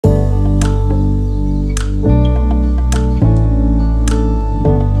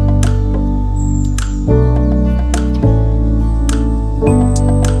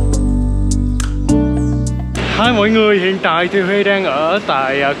Hi mọi người, hiện tại thì Huy đang ở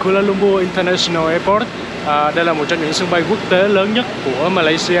tại Kuala Lumpur International Airport. Đây là một trong những sân bay quốc tế lớn nhất của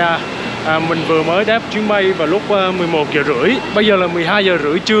Malaysia. Mình vừa mới đáp chuyến bay vào lúc 11 giờ rưỡi. Bây giờ là 12 giờ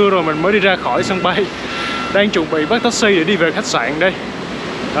rưỡi trưa rồi mình mới đi ra khỏi sân bay. Đang chuẩn bị bắt taxi để đi về khách sạn đây.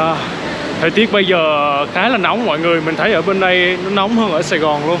 Thời tiết bây giờ khá là nóng mọi người. Mình thấy ở bên đây nó nóng hơn ở Sài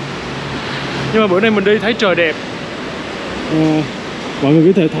Gòn luôn. Nhưng mà bữa nay mình đi thấy trời đẹp. Mọi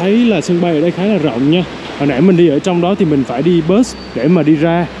người có thể thấy là sân bay ở đây khá là rộng nha. Hồi nãy mình đi ở trong đó thì mình phải đi bus để mà đi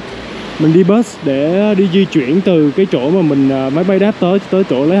ra. Mình đi bus để đi di chuyển từ cái chỗ mà mình máy bay đáp tới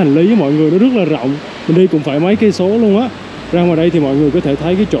chỗ lấy hành lý với mọi người, nó rất là rộng. Mình đi cũng phải mấy cây số luôn á. Ra ngoài đây thì mọi người có thể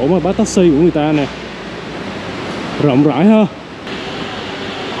thấy cái chỗ mà bắt taxi của người ta nè. Rộng rãi ha.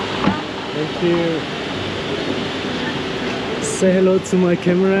 Thank you. Say hello to my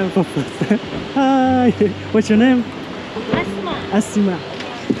camera. Hi. What's your name? Asma. Asma.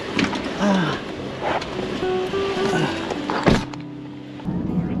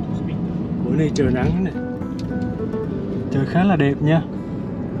 Bữa nay trời nắng nè. Trời khá là đẹp nha.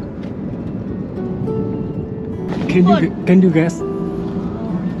 Can you guess?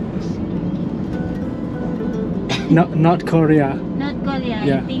 Not Korea. Not Korea,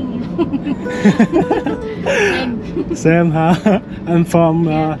 Yeah. I think. Same hả?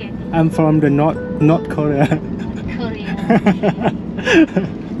 I'm from the North Korea. Korea.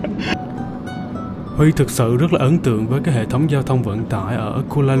 Huy thực sự rất là ấn tượng với cái hệ thống giao thông vận tải ở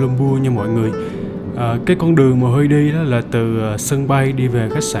Kuala Lumpur nha mọi người. Cái con đường mà Huy đi đó là từ sân bay đi về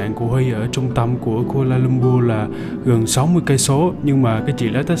khách sạn của Huy ở trung tâm của Kuala Lumpur là gần 60 cây số, nhưng mà cái chị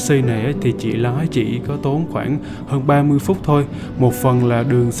lái taxi này ấy, thì chị lái chỉ có tốn khoảng hơn 30 phút thôi. Một phần là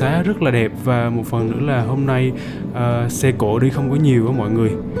đường xá rất là đẹp và một phần nữa là hôm nay xe cộ đi không có nhiều á mọi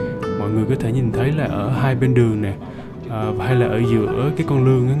người. Mọi người có thể nhìn thấy là ở hai bên đường nè, hay là ở giữa cái con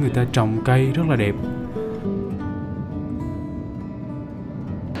lương ấy, người ta trồng cây rất là đẹp.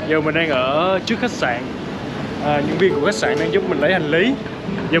 Giờ mình đang ở trước khách sạn. Nhân viên của khách sạn đang giúp mình lấy hành lý.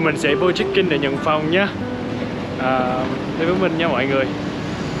 Giờ mình sẽ vô check-in để nhận phòng nhé. Đi với mình nha mọi người.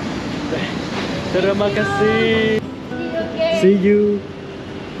 Terima kasih. See you.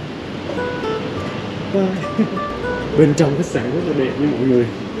 Bye. Bên trong khách sạn rất là đẹp nha mọi người.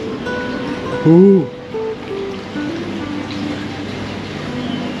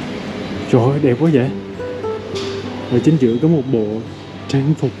 Trời ơi, đẹp quá vậy. Ở chính giữa có một bộ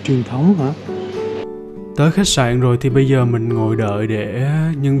trang phục truyền thống hả? Tới khách sạn rồi thì bây giờ mình ngồi đợi để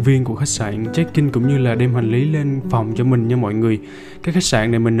nhân viên của khách sạn check-in cũng như là đem hành lý lên phòng cho mình nha mọi người. Cái khách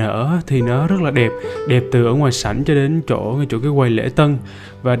sạn này mình ở thì nó rất là đẹp. Đẹp từ ở ngoài sảnh cho đến chỗ cái quầy lễ tân.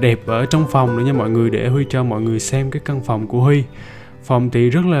 Và đẹp ở trong phòng nữa nha mọi người, để Huy cho mọi người xem cái căn phòng của Huy. Phòng thì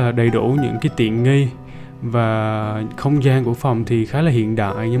rất là đầy đủ những cái tiện nghi. Và không gian của phòng thì khá là hiện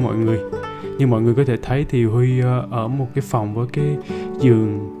đại nha mọi người. Như mọi người có thể thấy thì Huy ở một cái phòng với cái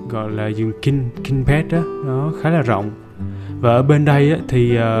giường gọi là giường king bed đó, nó khá là rộng. Và ở bên đây á,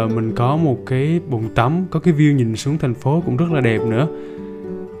 thì mình có một cái bồn tắm, có cái view nhìn xuống thành phố cũng rất là đẹp nữa.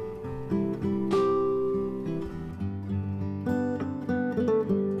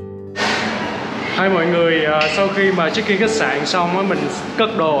 Hai mọi người, sau khi mà check-in khách sạn xong á, mình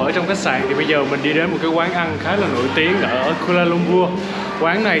cất đồ ở trong khách sạn thì bây giờ mình đi đến một cái quán ăn khá là nổi tiếng ở Kuala Lumpur.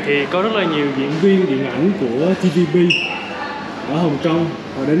 Quán này thì có rất là nhiều diễn viên điện ảnh của TVB ở Hồng Kông.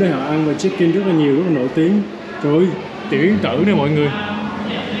 Họ đến đây họ ăn và check-in rất là nhiều, rất là nổi tiếng. Trời ơi, Tiểu Yến Tử nè mọi người.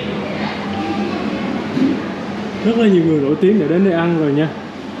 Rất là nhiều người nổi tiếng để đến đây ăn rồi nha.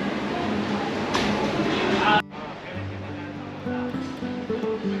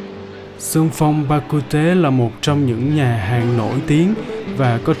 Xuân Phong Bakute là một trong những nhà hàng nổi tiếng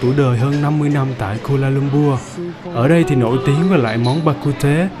và có tuổi đời hơn 50 năm tại Kuala Lumpur. Ở đây thì nổi tiếng với lại món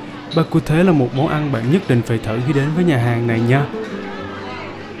Bakute. Bakute là một món ăn bạn nhất định phải thử khi đến với nhà hàng này nha.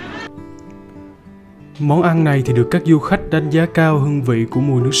 Món ăn này thì được các du khách đánh giá cao hương vị của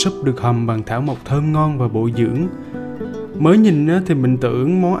mùi nước súp được hầm bằng thảo mộc thơm ngon và bổ dưỡng. Mới nhìn thì mình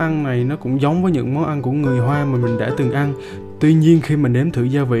tưởng món ăn này nó cũng giống với những món ăn của người Hoa mà mình đã từng ăn. Tuy nhiên khi mình nếm thử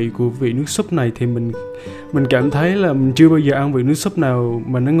gia vị của vị nước súp này thì mình cảm thấy là mình chưa bao giờ ăn vị nước súp nào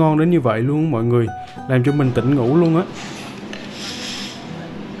mà nó ngon đến như vậy luôn mọi người. Làm cho mình tỉnh ngủ luôn á.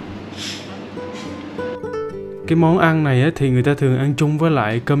 Cái món ăn này thì người ta thường ăn chung với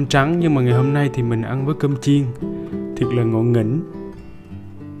lại cơm trắng, nhưng mà ngày hôm nay thì mình ăn với cơm chiên. Thiệt là ngộ nghĩnh.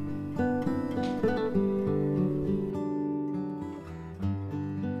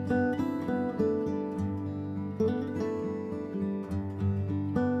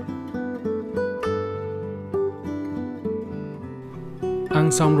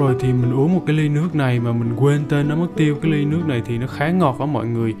 Ăn xong rồi thì mình uống một cái ly nước này mà mình quên tên nó mất tiêu. Cái ly nước này thì nó khá ngọt đó mọi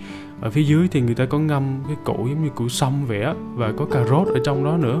người. Ở phía dưới thì người ta có ngâm cái củ giống như củ sâm vậy á, và có cà rốt ở trong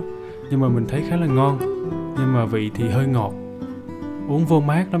đó nữa. Nhưng mà mình thấy khá là ngon, nhưng mà vị thì hơi ngọt. Uống vô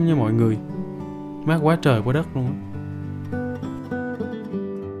mát lắm nha mọi người. Mát quá trời quá đất luôn á.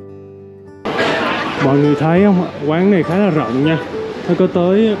 Mọi người thấy không, quán này khá là rộng nha. Nó có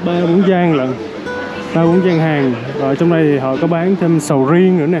tới 3-4 gian lận, 3-4 gian hàng. Rồi trong đây thì họ có bán thêm sầu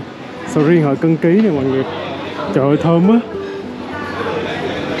riêng nữa nè. Sầu riêng họ cân ký nè mọi người. Trời ơi thơm quá.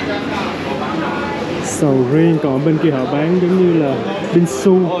 Sầu riêng, còn ở bên kia họ bán giống như là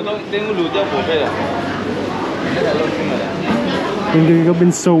bingsu. Bên kia có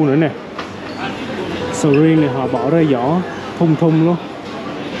bingsu nữa nè. Sầu riêng này họ bỏ ra vỏ thùng thùng luôn.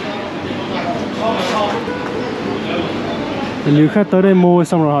 Hình như khách tới đây mua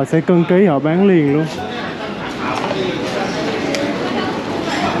xong rồi họ sẽ cân ký họ bán liền luôn.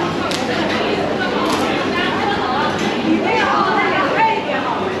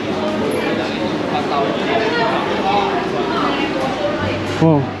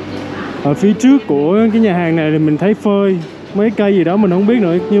 Wow. Ở phía trước của cái nhà hàng này thì mình thấy phơi mấy cây gì đó mình không biết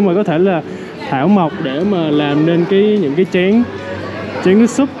nữa, nhưng mà có thể là thảo mộc để mà làm nên những cái chén nước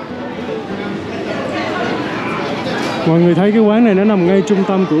súp. Mọi người thấy cái quán này nó nằm ngay trung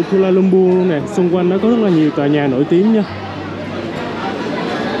tâm của Kuala Lumpur luôn nè. Xung quanh nó có rất là nhiều tòa nhà nổi tiếng nha.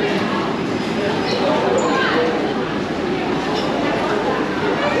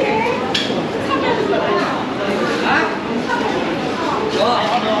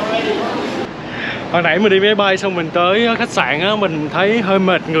 Hồi nãy mình đi máy bay xong mình tới khách sạn á, mình thấy hơi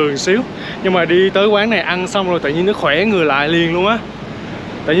mệt người một xíu. Nhưng mà đi tới quán này ăn xong rồi tự nhiên nó khỏe người lại liền luôn á.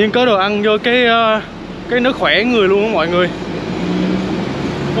 Tự nhiên có đồ ăn vô cái nó khỏe người luôn á mọi người.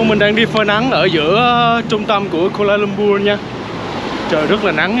 Mình đang đi phơi nắng ở giữa trung tâm của Kuala Lumpur nha. Trời rất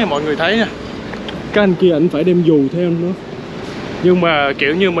là nắng nha mọi người thấy nha. Cái anh kia ảnh phải đem dù theo nữa. Nhưng mà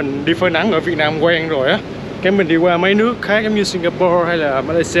kiểu như mình đi phơi nắng ở Việt Nam quen rồi á, cái mình đi qua mấy nước khác giống như Singapore hay là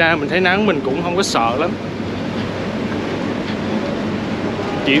Malaysia, mình thấy nắng mình cũng không có sợ lắm.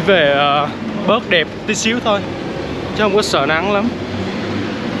 Chỉ về bớt đẹp tí xíu thôi, chứ không có sợ nắng lắm.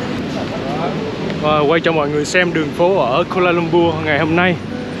 Quay cho mọi người xem đường phố ở Kuala Lumpur ngày hôm nay.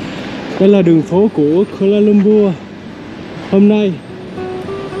 Đây là đường phố của Kuala Lumpur hôm nay,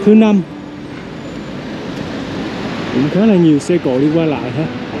 thứ Năm. Cũng khá là nhiều xe cộ đi qua lại ha.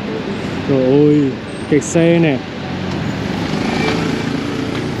 Trời ơi, kẹt xe nè.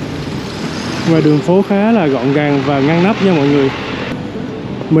 Ngoài đường phố khá là gọn gàng và ngăn nắp nha mọi người.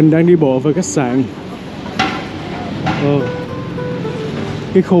 Mình đang đi bộ về khách sạn.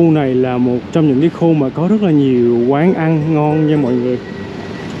 Cái khu này là một trong những cái khu mà có rất là nhiều quán ăn ngon nha mọi người.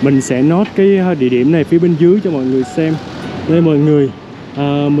 Mình sẽ note cái địa điểm này phía bên dưới cho mọi người xem. Đây mọi người,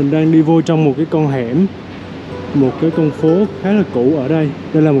 mình đang đi vô trong một cái con hẻm, một cái con phố khá là cũ ở đây.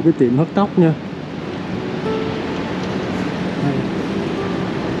 Đây là một cái tiệm hớt tóc nha.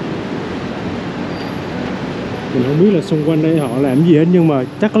 Mình không biết là xung quanh đây họ làm gì hết, nhưng mà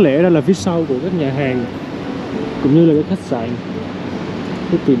chắc có lẽ đây là phía sau của các nhà hàng cũng như là cái khách sạn.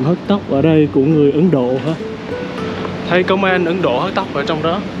 Cái tiệm hớt tóc ở đây của người Ấn Độ hả? Thấy có mấy anh Ấn Độ hớt tóc ở trong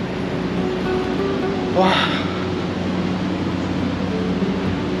đó. Wow.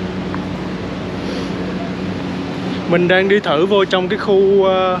 Mình đang đi thử vô trong cái khu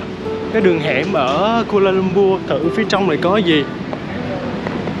cái đường hẻm ở Kuala Lumpur, thử phía trong này có gì.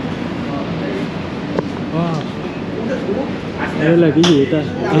 Wow. Đây là cái gì ta?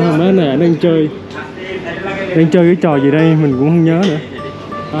 Mấy này đang chơi cái trò gì đây mình cũng không nhớ nữa.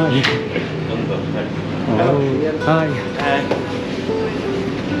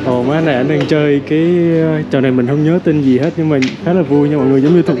 Mấy này anh đang chơi cái trò này mình không nhớ tên gì hết, nhưng mà khá là vui nha mọi người,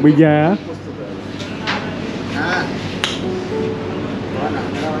 giống như thuộc pizza á.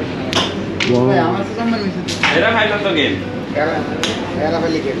 Wow.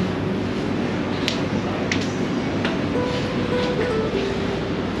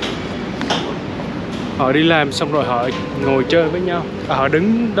 Họ đi làm xong rồi họ ngồi chơi với nhau, họ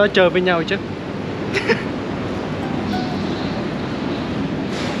đứng đó chơi với nhau chứ.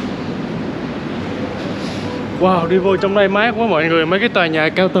 Wow, đi vô trong đây mát quá mọi người. Mấy cái tòa nhà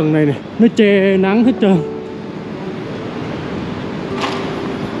cao tầng này nè, nó che nắng hết trơn.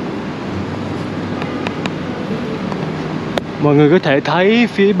 Mọi người có thể thấy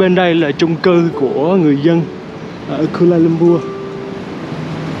phía bên đây là chung cư của người dân ở Kuala Lumpur.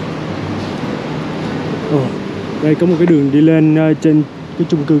 Đây có một cái đường đi lên trên cái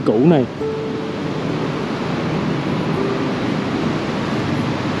chung cư cũ này.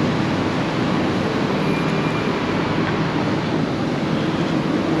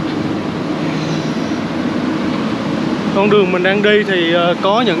 con đường mình đang đi thì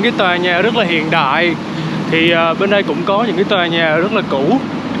có những cái tòa nhà rất là hiện đại. Thì bên đây cũng có những cái tòa nhà rất là cũ.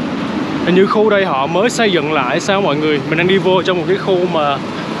 Hình như khu đây họ mới xây dựng lại sao mọi người. Mình đang đi vô trong một cái khu mà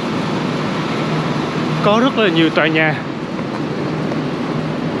có rất là nhiều tòa nhà.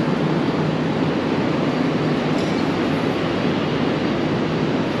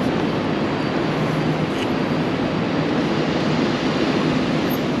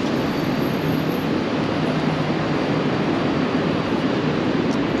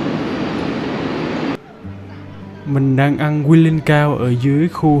 Mình đang ăn LIêN cao ở dưới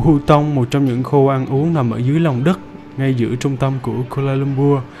khu Hutong, một trong những khu ăn uống nằm ở dưới lòng đất, ngay giữa trung tâm của Kuala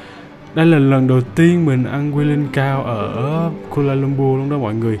Lumpur. Đây là lần đầu tiên mình ăn LIêN cao ở Kuala Lumpur luôn đó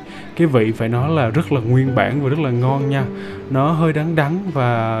mọi người. Cái vị phải nói là rất là nguyên bản và rất là ngon nha. Nó hơi đắng đắng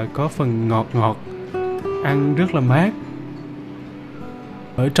và có phần ngọt ngọt, ăn rất là mát.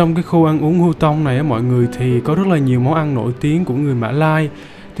 Ở trong cái khu ăn uống Hutong này á mọi người thì có rất là nhiều món ăn nổi tiếng của người Mã Lai.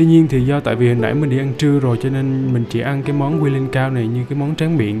 Tuy nhiên thì do tại vì hồi nãy mình đi ăn trưa rồi cho nên mình chỉ ăn cái món LIêN cao này như cái món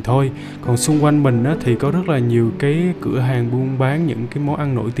tráng miệng thôi. Còn xung quanh mình á, thì có rất là nhiều cái cửa hàng buôn bán những cái món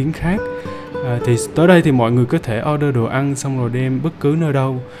ăn nổi tiếng khác. Thì tới đây thì mọi người có thể order đồ ăn xong rồi đem bất cứ nơi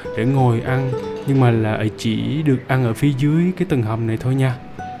đâu để ngồi ăn. Nhưng mà là chỉ được ăn ở phía dưới cái tầng hầm này thôi nha.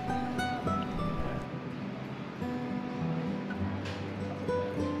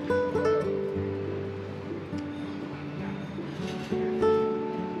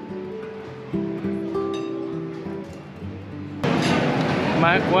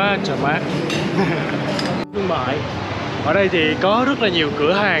 Mát quá trời mát. Thương mại. Ở đây thì có rất là nhiều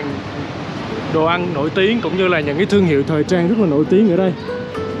cửa hàng đồ ăn nổi tiếng cũng như là những cái thương hiệu thời trang rất là nổi tiếng ở đây.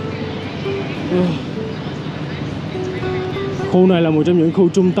 Khu này là một trong những khu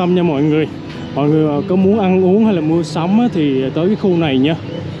trung tâm nha mọi người. Mọi người có muốn ăn uống hay là mua sắm thì tới cái khu này nha.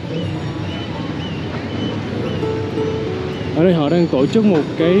 Ở đây họ đang tổ chức một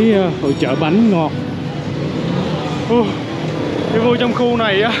cái hội chợ bánh ngọt. Đi vô trong khu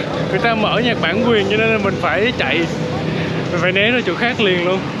này á, người ta mở nhạc bản quyền cho nên là mình phải chạy, mình phải né ra chỗ khác liền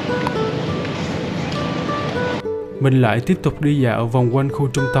luôn. Mình lại tiếp tục đi dạo vòng quanh khu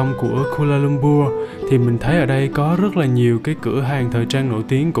trung tâm của Kuala Lumpur. Thì mình thấy ở đây có rất là nhiều cái cửa hàng thời trang nổi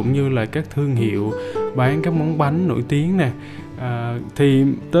tiếng cũng như là các thương hiệu bán các món bánh nổi tiếng nè. Thì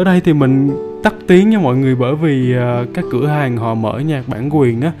tới đây thì mình tắt tiếng nha mọi người, bởi vì các cửa hàng họ mở nhạc bản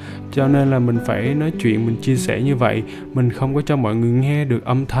quyền á, cho nên là mình phải nói chuyện, mình chia sẻ như vậy. Mình không có cho mọi người nghe được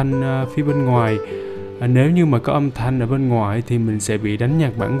âm thanh phía bên ngoài. Nếu như mà có âm thanh ở bên ngoài thì mình sẽ bị đánh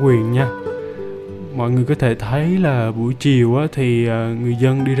nhạc bản quyền nha. Mọi người có thể thấy là buổi chiều á, thì người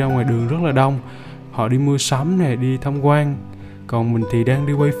dân đi ra ngoài đường rất là đông. Họ đi mua sắm nè, đi tham quan. Còn mình thì đang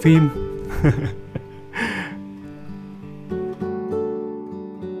đi quay phim.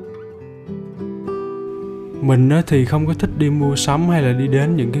 Mình thì không có thích đi mua sắm hay là đi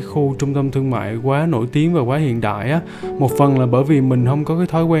đến những cái khu trung tâm thương mại quá nổi tiếng và quá hiện đại á. Một phần là bởi vì mình không có cái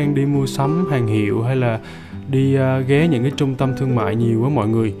thói quen đi mua sắm hàng hiệu hay là đi ghé những cái trung tâm thương mại nhiều á mọi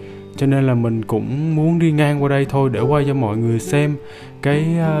người. Cho nên là mình cũng muốn đi ngang qua đây thôi để quay cho mọi người xem cái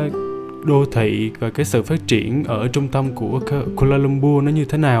đô thị và cái sự phát triển ở trung tâm của Kuala Lumpur nó như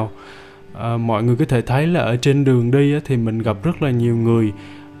thế nào. Mọi người có thể thấy là ở trên đường đi á, thì mình gặp rất là nhiều người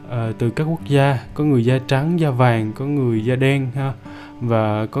từ các quốc gia. Có người da trắng, da vàng, có người da đen ha,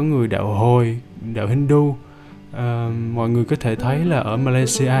 và có người đạo Hồi, đạo Hindu. Mọi người có thể thấy là ở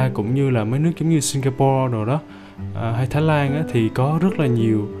Malaysia cũng như là mấy nước giống như Singapore rồi đó, hay Thái Lan á, thì có rất là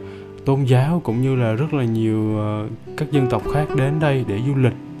nhiều tôn giáo cũng như là rất là nhiều các dân tộc khác đến đây để du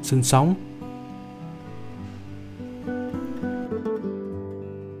lịch, sinh sống.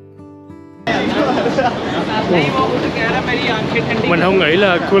 Mình không nghĩ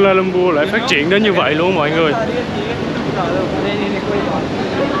là Kuala Lumpur lại phát triển đến như vậy luôn mọi người.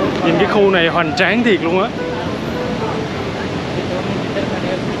 Nhìn cái khu này hoành tráng thiệt luôn á.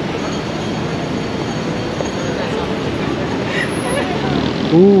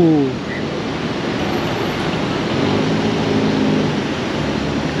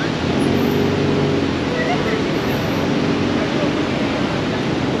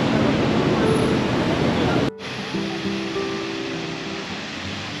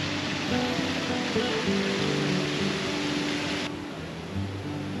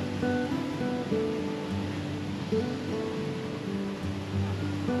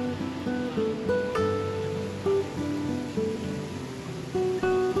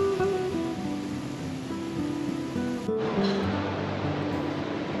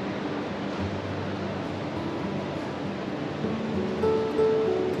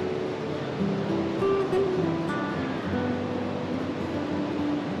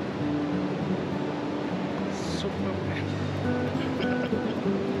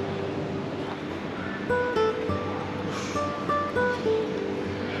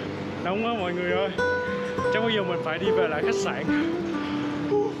 Nóng quá mọi người ơi. Chắc bây giờ mình phải đi về lại khách sạn.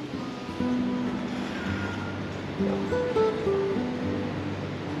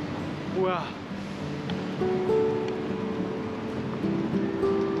 Wow.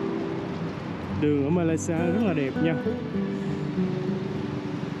 Đường ở Malaysia rất là đẹp nha.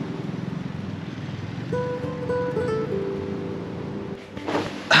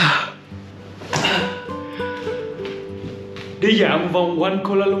 Đi dạo một vòng quanh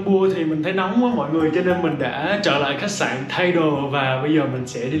Kuala Lumpur thì mình thấy nóng quá mọi người, cho nên mình đã trở lại khách sạn thay đồ và bây giờ mình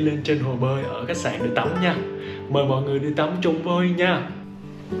sẽ đi lên trên hồ bơi ở khách sạn để tắm nha. Mời mọi người đi tắm chung với nha.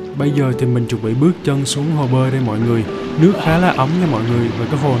 Bây giờ thì mình chuẩn bị bước chân xuống hồ bơi đây mọi người. Nước khá là ấm nha mọi người, và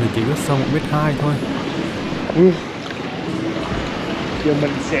cái hồ này chỉ có sâu 1m2 thôi. Giờ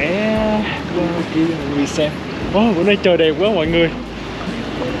mình sẽ qua kia mọi người xem. Bữa nay trời đẹp quá mọi người.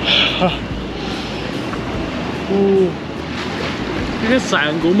 Cái khách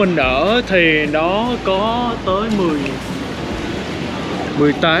sạn của mình ở thì nó có tới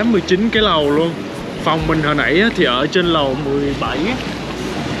 18, 19 cái lầu luôn. Phòng mình hồi nãy thì ở trên lầu 17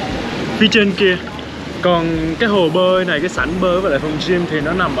 phía trên kia. Còn cái hồ bơi này, cái sảnh bơi với lại phòng gym thì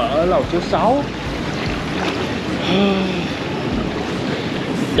nó nằm ở lầu số 6.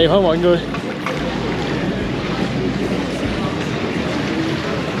 Đẹp không mọi người?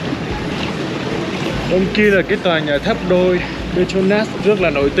 Bên kia là cái tòa nhà tháp đôi Petronas rất là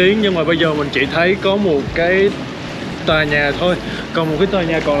nổi tiếng, nhưng mà bây giờ mình chỉ thấy có một cái tòa nhà thôi, còn một cái tòa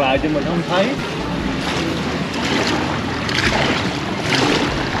nhà còn lại thì mình không thấy.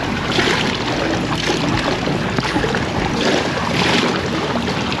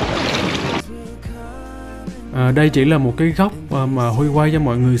 Đây chỉ là một cái góc mà Huy quay cho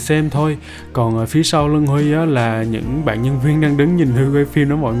mọi người xem thôi. Còn ở phía sau lưng Huy á, là những bạn nhân viên đang đứng nhìn Huy quay phim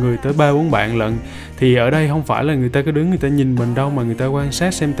đó mọi người, tới 3-4 bạn lận. Thì ở đây không phải là người ta cứ đứng người ta nhìn mình đâu, mà người ta quan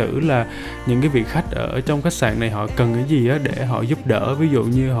sát xem thử là những cái vị khách ở trong khách sạn này họ cần cái gì á để họ giúp đỡ. Ví dụ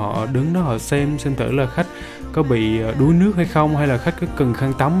như họ đứng đó họ xem thử là khách có bị đuối nước hay không, hay là khách có cần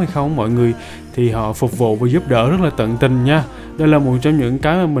khăn tắm hay không mọi người, thì họ phục vụ và giúp đỡ rất là tận tình nha. Đây là một trong những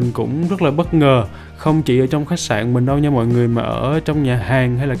cái mà mình cũng rất là bất ngờ, không chỉ ở trong khách sạn mình đâu nha mọi người, mà ở trong nhà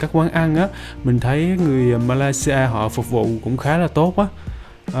hàng hay là các quán ăn á, mình thấy người Malaysia họ phục vụ cũng khá là tốt á.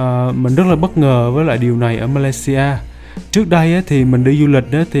 Mình rất là bất ngờ với lại điều này ở Malaysia. Trước đây á, thì mình đi du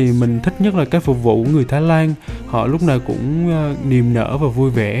lịch á, thì mình thích nhất là cái phục vụ của người Thái Lan. Họ lúc nào cũng niềm nở và vui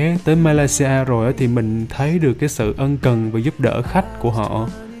vẻ. Tới Malaysia rồi á, thì mình thấy được cái sự ân cần và giúp đỡ khách của họ.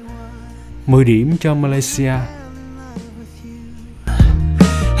 10 điểm cho Malaysia.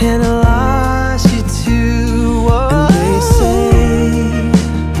 And I lost you too. And they say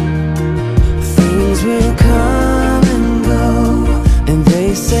things will come and go. And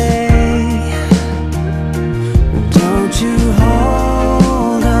they say don't you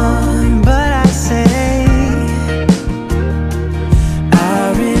hold on. But I say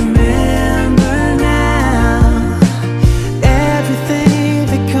I remember now. Everything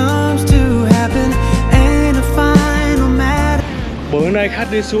that comes to happen ain't a final matter. Bữa nay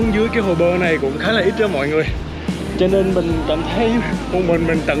khách đi xuống dưới cái hồ bơi này cũng khá là ít đó mọi người, cho nên mình cảm thấy một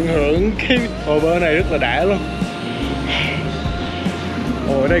mình tận hưởng cái hồ bơi này rất là đã luôn.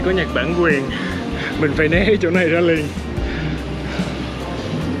 Ở đây có nhạc bản quyền, mình phải né chỗ này ra liền.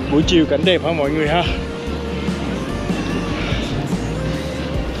 Buổi chiều cảnh đẹp hả mọi người ha?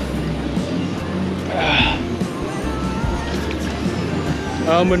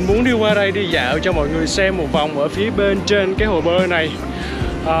 Mình muốn đi qua đây đi dạo cho mọi người xem một vòng ở phía bên trên cái hồ bơi này.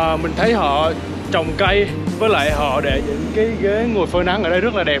 Mình thấy họ trồng cây, với lại họ để những cái ghế ngồi phơi nắng ở đây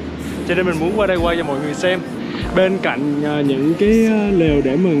rất là đẹp, cho nên mình muốn qua đây quay cho mọi người xem. Bên cạnh những cái lều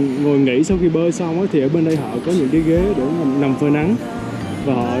để mà ngồi nghỉ sau khi bơi xong á, thì ở bên đây họ có những cái ghế để nằm phơi nắng,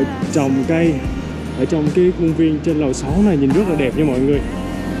 và họ trồng cây ở trong cái công viên trên lầu 6 này, nhìn rất là đẹp nha mọi người.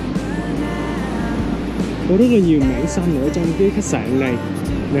 Có rất là nhiều mảng xanh ở trong cái khách sạn này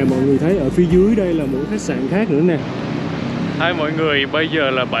nè, mọi người thấy ở phía dưới đây là một khách sạn khác nữa nè. Hai mọi người, bây giờ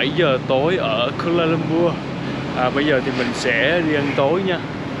là 7 giờ tối ở Kuala Lumpur. Bây giờ thì mình sẽ đi ăn tối nha.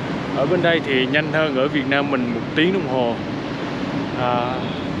 Ở bên đây thì nhanh hơn ở Việt Nam mình 1 tiếng đồng hồ,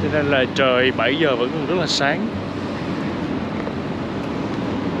 cho nên là trời 7 giờ vẫn còn rất là sáng.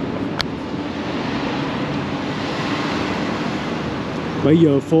 Bây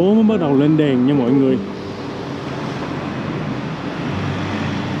giờ phố mới bắt đầu lên đèn nha mọi người.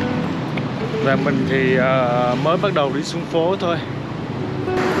 Và mình thì mới bắt đầu đi xuống phố thôi.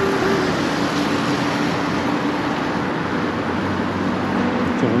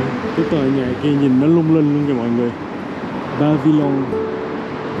 Trời ơi, cái tòa nhà kia nhìn nó lung linh luôn kìa mọi người. Pavilion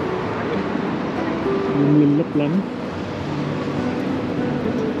lung linh lấp lánh.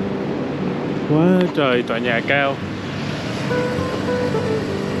 Quá trời tòa nhà cao.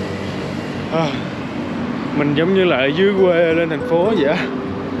 Mình giống như là ở dưới quê lên thành phố vậy á.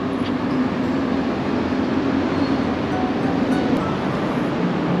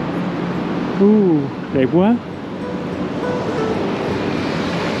 Đẹp quá.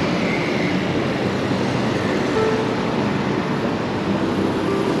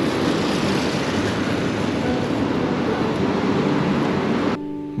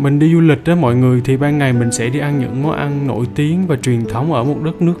 Mình đi du lịch đó mọi người, thì ban ngày mình sẽ đi ăn những món ăn nổi tiếng và truyền thống ở một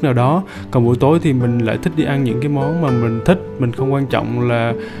đất nước nào đó. Còn buổi tối thì mình lại thích đi ăn những cái món mà mình thích. Mình không quan trọng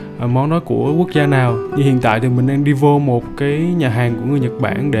là món đó của quốc gia nào. Như hiện tại thì mình đang đi vô một cái nhà hàng của người Nhật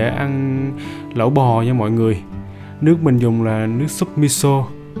Bản để ăn lẩu bò nha mọi người. Nước mình dùng là nước súp miso.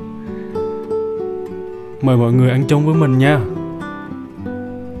 Mời mọi người ăn chung với mình nha.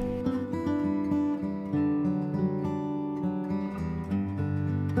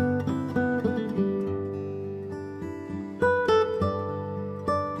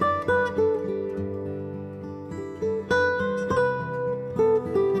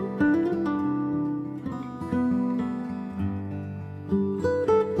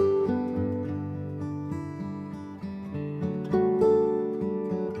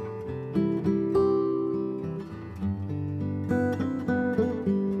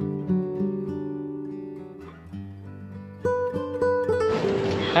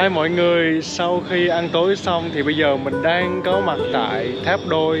 Hai mọi người, sau khi ăn tối xong thì bây giờ mình đang có mặt tại tháp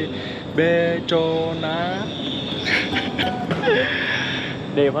đôi Petronas.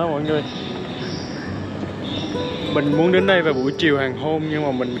 Đẹp hả mọi người? Mình muốn đến đây vào buổi chiều hoàng hôn nhưng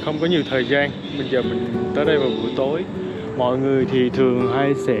mà mình không có nhiều thời gian. Bây giờ mình tới đây vào buổi tối. Mọi người thì thường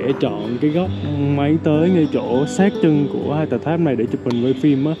hay sẽ chọn cái góc máy tới ngay chỗ sát chân của hai tòa tháp này để chụp hình quay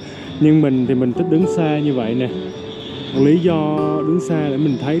phim á. Nhưng mình thì mình thích đứng xa như vậy nè. Lý do đứng xa để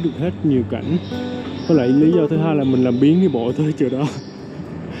mình thấy được hết nhiều cảnh. Có lại lý do thứ hai là mình làm biếng đi bộ tới chỗ đó.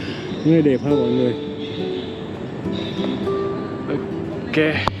 Nghe đẹp ha mọi người.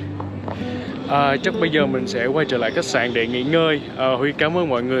 Ok. Chắc bây giờ mình sẽ quay trở lại khách sạn để nghỉ ngơi. Huy cảm ơn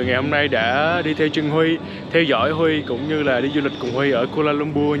mọi người ngày hôm nay đã đi theo chân Huy, theo dõi Huy cũng như là đi du lịch cùng Huy ở Kuala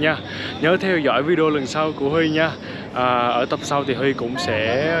Lumpur nha. Nhớ theo dõi video lần sau của Huy nha. Ở tập sau thì Huy cũng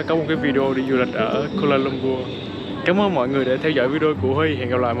sẽ có một cái video đi du lịch ở Kuala Lumpur. Cảm ơn mọi người đã theo dõi video của Huy. Hẹn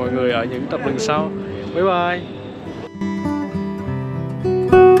gặp lại mọi người ở những tập lần sau. Bye bye.